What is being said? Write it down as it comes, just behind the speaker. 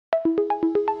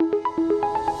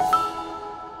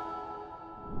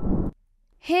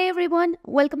Hey everyone,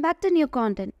 welcome back to new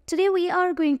content. Today we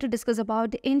are going to discuss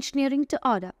about the engineering to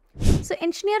order. So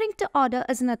engineering to order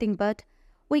is nothing but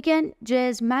we can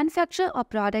just manufacture a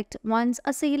product once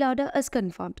a sale order is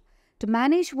confirmed. To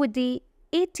manage with the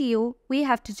ETO, we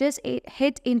have to just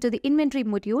head into the inventory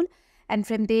module, and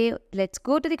from there let's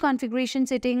go to the configuration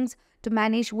settings to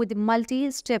manage with the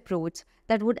multi-step routes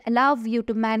that would allow you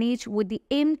to manage with the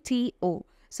MTO.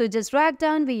 So just drag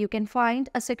down where you can find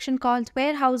a section called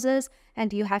warehouses,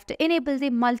 and you have to enable the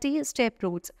multi-step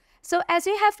routes. So as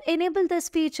you have enabled this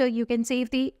feature, you can save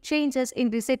the changes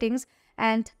in the settings,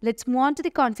 and let's move on to the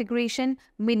configuration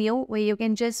menu where you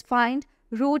can just find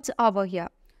routes over here.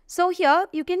 So here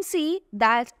you can see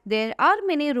that there are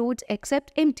many routes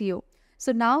except MTO.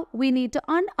 So now we need to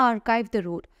unarchive the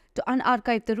route. To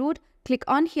unarchive the route, click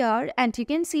on here and you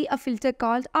can see a filter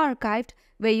called archived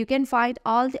where you can find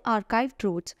all the archived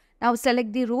routes. Now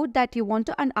select the route that you want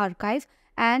to unarchive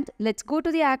and let's go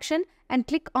to the action and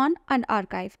click on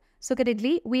unarchive. So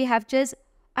currently we have just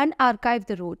unarchived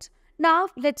the routes. Now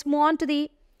let's move on to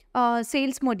the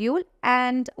sales module,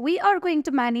 and we are going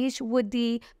to manage with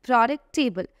the product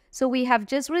table. So we have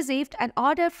just received an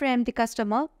order from the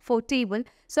customer for table.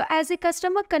 So as the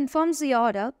customer confirms the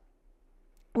order,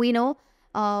 we know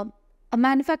a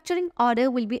manufacturing order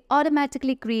will be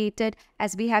automatically created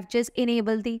as we have just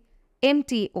enabled the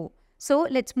MTO. So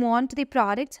let's move on to the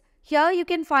products. Here you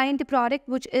can find the product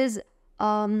which is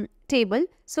table.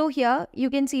 So here you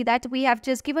can see that we have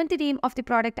just given the name of the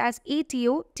product as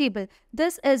ETO table.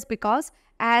 This is because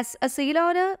as a sale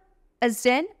order is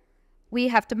done, we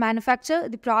have to manufacture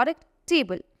the product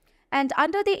table. And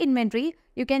under the inventory,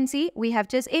 you can see we have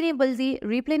just enabled the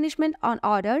replenishment on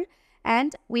order,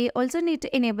 and we also need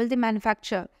to enable the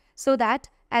manufacture so that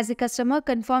as the customer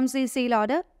confirms the sale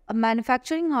order, a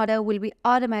manufacturing order will be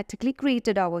automatically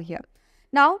created over here.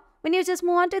 Now, when you just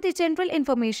move on to the general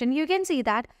information, you can see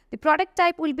that the product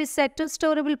type will be set to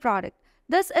storable product.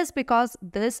 This is because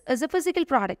this is a physical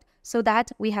product, so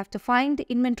that we have to find the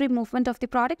inventory movement of the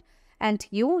product, and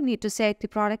you need to set the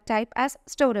product type as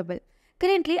storable.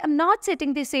 Currently, I'm not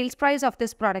setting the sales price of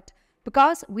this product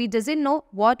because we doesn't know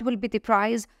what will be the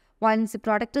price once the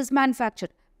product is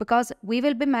manufactured, because we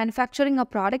will be manufacturing a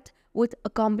product with a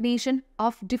combination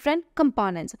of different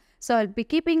components. So I'll be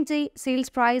keeping the sales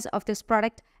price of this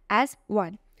product as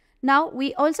 1. Now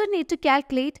we also need to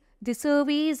calculate the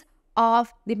service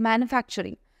of the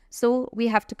manufacturing. So we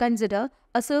have to consider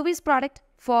a service product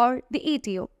for the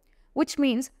ETO, which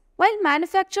means while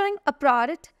manufacturing a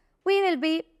product, we will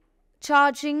be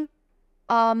charging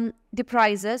the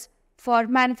prices for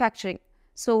manufacturing.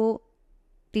 So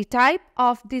the type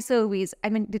of the service,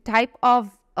 the type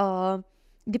of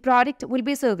the product will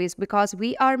be service, because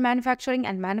we are manufacturing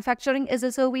and manufacturing is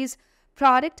a service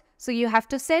product. So you have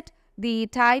to set the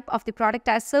type of the product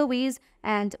as service,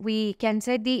 and we can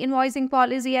set the invoicing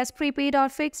policy as prepaid or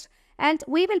fixed, and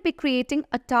we will be creating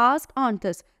a task on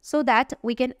this so that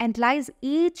we can analyze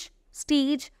each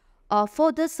stage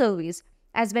for the service,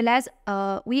 as well as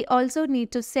we also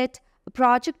need to set a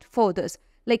project for this.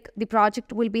 Like the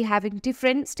project will be having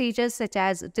different stages such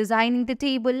as designing the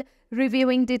table,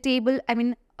 reviewing the table.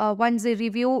 Once the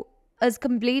review is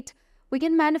complete, we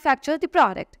can manufacture the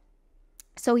product.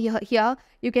 So here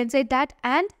you can say that,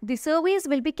 and the service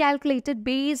will be calculated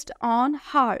based on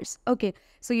hours. Okay,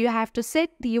 so you have to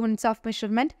set the units of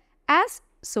measurement as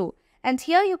so. And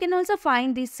here you can also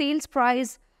find the sales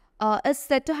price is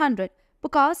set to 100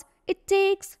 because it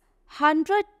takes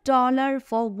 $100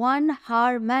 for 1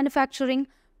 hour manufacturing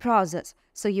process.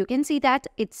 So you can see that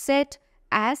it's set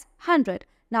as 100.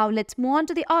 Now let's move on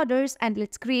to the orders and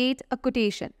let's create a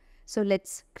quotation. So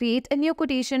let's create a new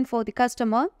quotation for the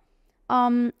customer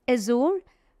Azure,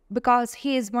 because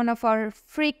he is one of our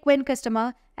frequent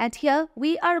customer, and here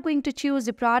we are going to choose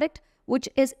the product which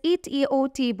is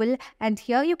ETO table, and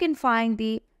here you can find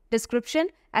the description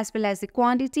as well as the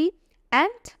quantity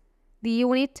and the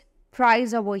unit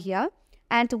price over here.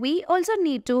 And we also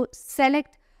need to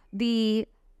select the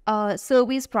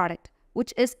service product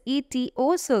which is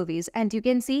ETO service, and you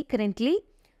can see currently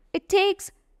it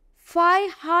takes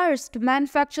 5 hours to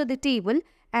manufacture the table,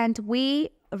 and we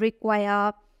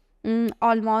require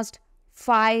almost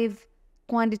 5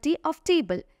 quantity of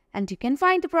table, and you can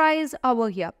find the price over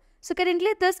here. So currently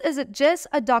this is just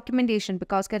a documentation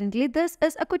because currently this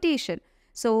is a quotation.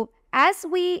 So as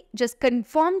we just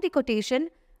confirm the quotation,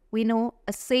 we know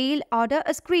a sale order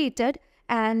is created,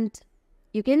 and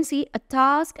you can see a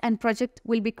task and project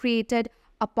will be created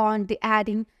upon the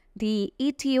adding the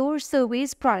ETO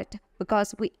service product,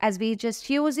 because as we just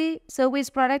use the service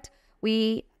product,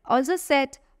 we also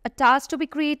set a task to be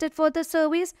created for the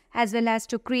service as well as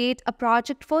to create a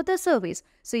project for the service.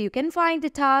 So you can find the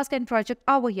task and project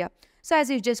over here. So as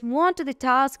you just move on to the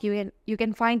task, you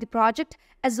can find the project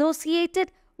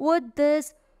associated with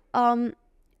this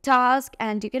task,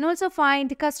 and you can also find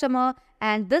the customer,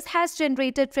 and this has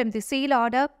generated from the sale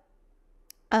order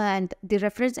and the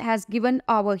reference has given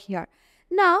over here.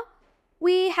 Now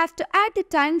we have to add the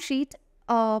timesheet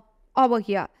over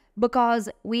here because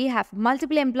we have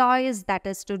multiple employees, that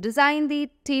is to design the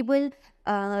table,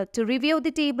 to review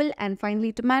the table, and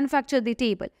finally to manufacture the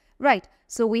table, right?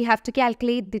 So we have to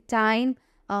calculate the time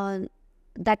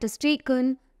that is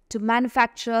taken to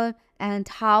manufacture and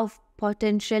how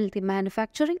potential the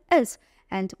manufacturing is,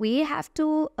 and we have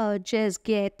to just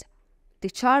get the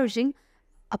charging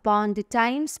upon the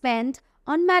time spent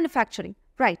on manufacturing,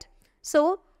 right?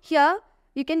 So here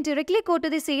you can directly go to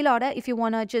the sale order if you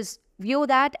want to just view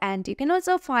that, and you can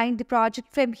also find the project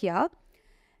from here.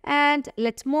 And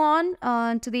let's move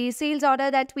on to the sales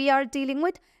order that we are dealing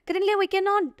with. Currently we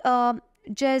cannot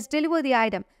just deliver the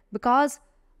item because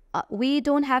we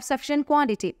don't have sufficient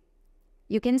quantity.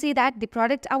 You can see that the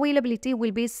product availability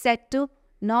will be set to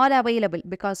not available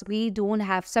because we don't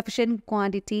have sufficient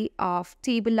quantity of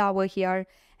table over here.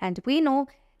 And we know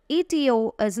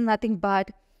ETO is nothing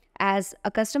but as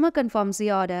a customer confirms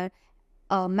the order,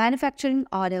 a manufacturing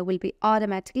order will be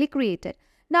automatically created.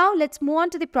 Now let's move on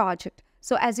to the project.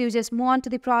 So as you just move on to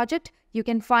the project, you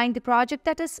can find the project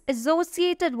that is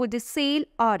associated with the sale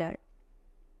order.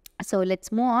 So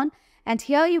let's move on. And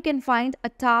here you can find a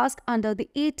task under the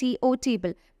ETO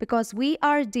table because we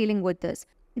are dealing with this.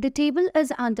 The table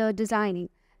is under designing,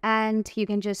 and you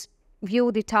can just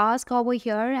view the task over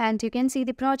here, and you can see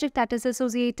the project that is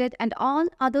associated and all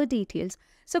other details.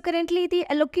 So currently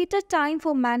the allocated time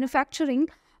for manufacturing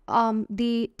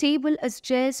the table is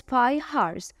just 5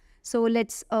 hours. So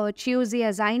let's choose the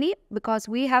assignee because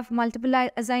we have multiple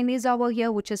assignees over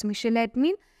here, which is Michelle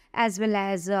Admin as well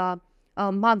as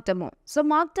Mark Demo. So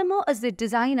Mark Demo is the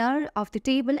designer of the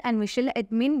table and Michelle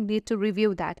Admin need to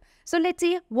review that. So let's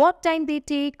see what time they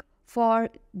take for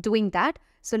doing that.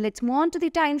 So let's move on to the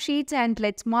timesheets and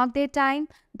let's mark their time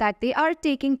that they are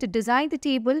taking to design the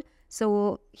table.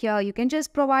 So here you can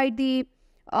just provide the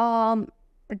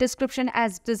description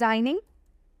as designing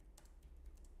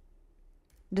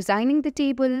the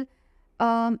table.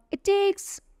 It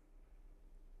takes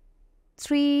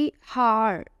 3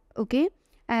 hours, okay,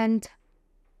 and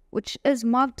which is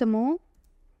Mark Demo.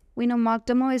 We know Mark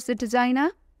Demo is the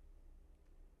designer,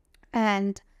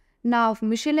 and now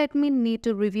Michelle Admin need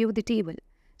to review the table.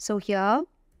 So here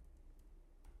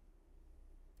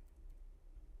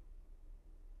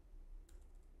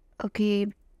okay,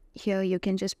 here you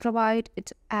can just provide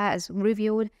it as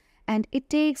reviewed, and it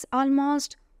takes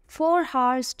almost 4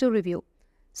 hours to review.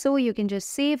 So you can just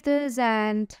save this,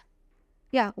 and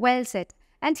yeah, well said.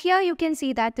 And here you can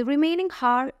see that the remaining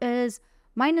hour is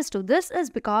 -2. This is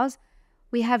because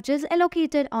we have just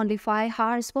allocated only 5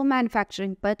 hours for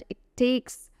manufacturing, but it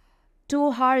takes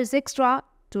 2 hours extra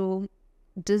to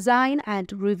design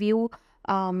and review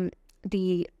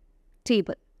the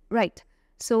table, right?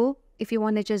 So if you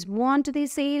want to just move on to the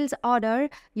sales order,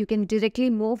 you can directly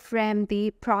move from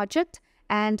the project,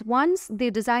 and once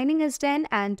the designing is done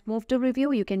and move to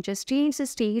review, you can just change the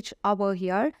stage over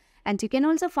here. And you can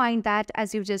also find that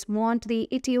as you just move on to the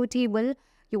ETO table,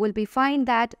 you will be find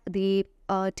that the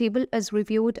table is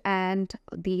reviewed and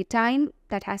the time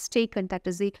that has taken, that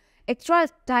is the extra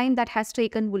time that has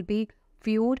taken, will be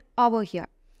viewed over here.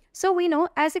 So we know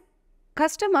as a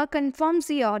customer confirms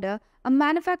the order, a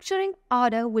manufacturing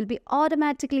order will be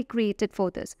automatically created for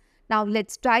this. Now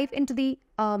let's dive into the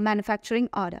manufacturing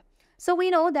order. So we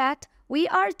know that we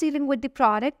are dealing with the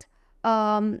product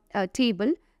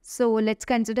table. So let's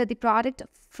consider the product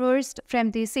first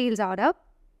from the sales order.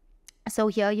 So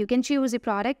here you can choose the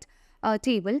product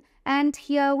table, and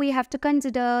here we have to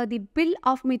consider the bill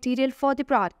of material for the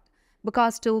product,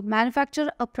 because to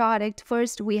manufacture a product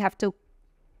first we have to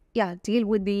deal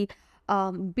with the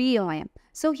BOM.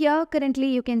 So here currently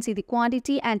you can see the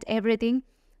quantity and everything.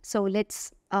 So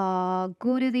let's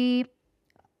go to the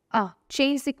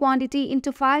change the quantity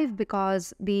into 5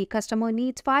 because the customer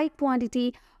needs 5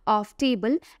 quantity of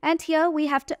table, and here we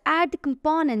have to add the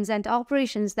components and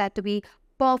operations that to be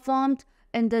performed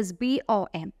in this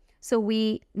BOM. So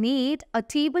we need a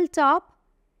tabletop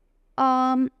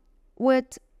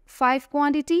with 5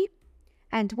 quantity,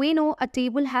 and we know a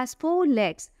table has 4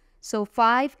 legs. So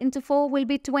 5 into 4 will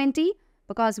be 20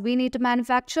 because we need to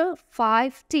manufacture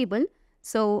 5 table.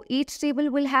 So each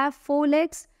table will have 4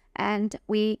 legs, and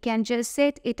we can just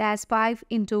set it as 5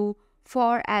 into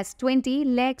 4 as 20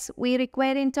 legs we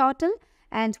require in total.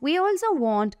 And we also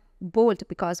want bolt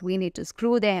because we need to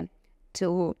screw them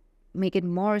to make it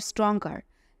more stronger.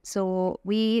 So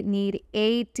we need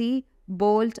 80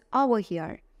 bolt over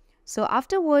here. So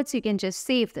afterwards, you can just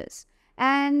save this.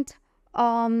 And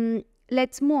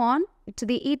let's move on to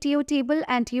the ETO table.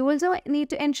 And you also need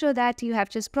to ensure that you have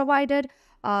just provided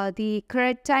the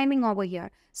correct timing over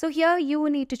here. So here you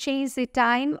need to change the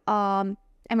time,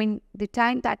 the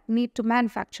time that need to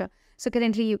manufacture. So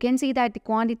currently you can see that the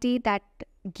quantity that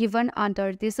given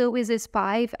under the service is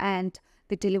 5 and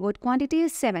the delivered quantity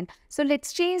is 7. So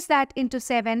let's change that into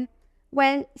 7.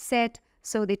 Well, set.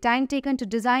 So the time taken to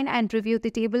design and review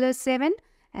the table is 7.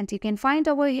 And you can find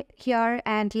over here,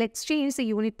 and let's change the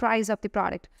unit price of the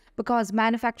product because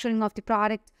manufacturing of the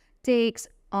product takes,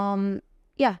 the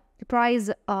price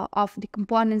of the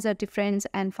components are different.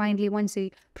 And finally, once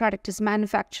the product is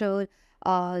manufactured,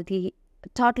 the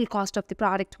total cost of the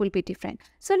product will be different.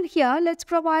 So here, let's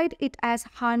provide it as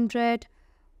 100.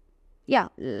 Yeah,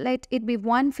 let it be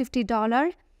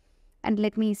 $150. And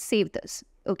let me save this.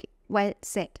 Okay, well,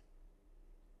 set.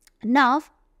 Now,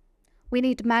 we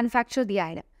need to manufacture the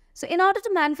item. So in order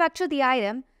to manufacture the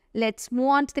item, let's move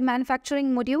on to the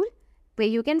manufacturing module where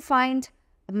you can find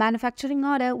a manufacturing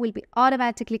order will be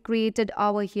automatically created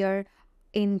over here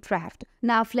in draft.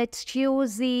 Now let's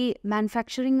choose the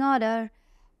manufacturing order,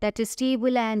 that is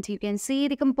table, and you can see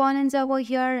the components over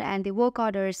here and the work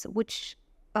orders, which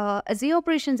is the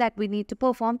operations that we need to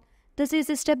perform. This is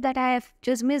a step that I have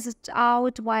just missed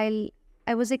out while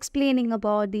I was explaining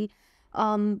about the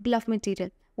bill of material.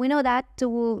 We know that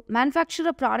to manufacture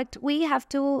a product, we have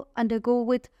to undergo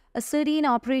with a certain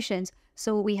operations.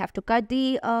 So we have to cut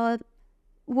the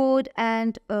wood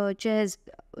and just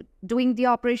doing the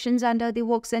operations under the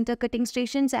work center cutting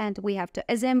stations, and we have to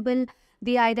assemble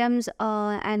the items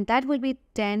and that will be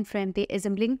 10 from the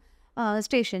assembling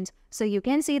stations. So you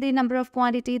can see the number of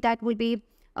quantity that will be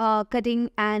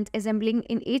cutting and assembling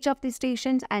in each of the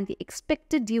stations, and the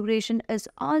expected duration is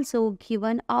also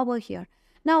given over here.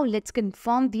 Now let's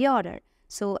confirm the order.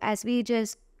 So as we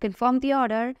just confirm the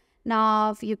order,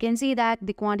 now you can see that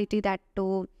the quantity that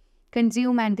to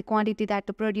consume and the quantity that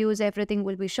to produce, everything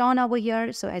will be shown over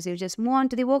here. So as you just move on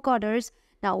to the work orders,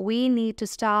 now we need to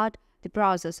start the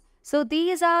process. So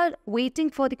these are waiting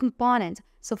for the components.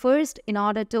 So first, in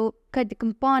order to cut the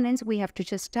components, we have to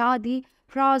just start the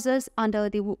process under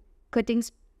the cutting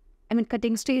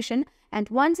station. And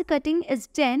once the cutting is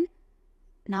done,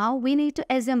 now we need to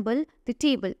assemble the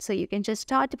table. So you can just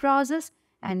start the process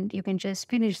and you can just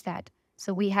finish that.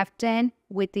 So we have done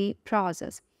with the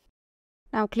process.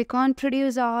 Now click on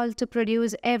produce all to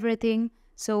produce everything.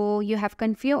 So you have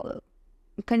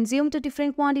consumed a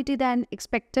different quantity than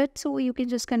expected. So you can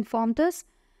just confirm this.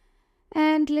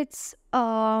 And let's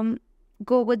go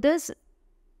with this.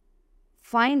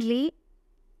 Finally,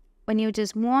 when you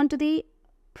just move on to the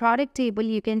product table,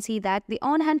 you can see that the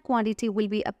on-hand quantity will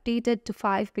be updated to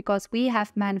 5 because we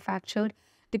have manufactured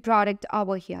the product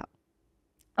over here.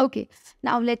 Okay,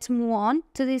 now let's move on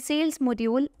to the sales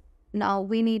module. Now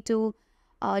we need to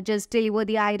just deliver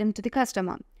the item to the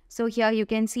customer. So here you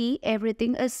can see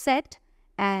everything is set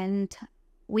and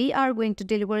we are going to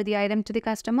deliver the item to the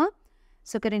customer.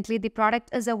 So currently the product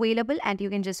is available and you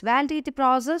can just validate the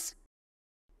process.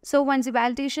 So once the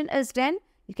validation is done,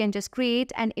 you can just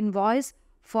create an invoice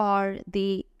for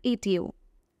the ETO.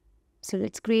 So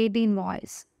let's create the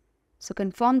invoice. So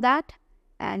confirm that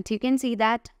and you can see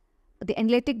that the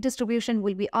analytic distribution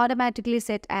will be automatically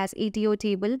set as ETO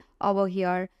table over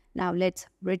here. Now let's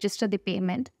register the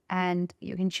payment and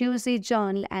you can choose the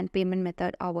journal and payment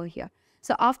method over here.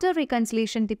 So after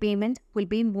reconciliation, the payment will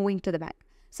be moving to the bank.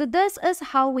 So this is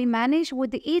how we manage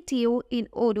with the ETO in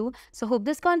Odoo. So hope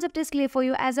this concept is clear for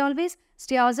you. As always,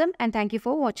 stay awesome and thank you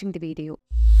for watching the video.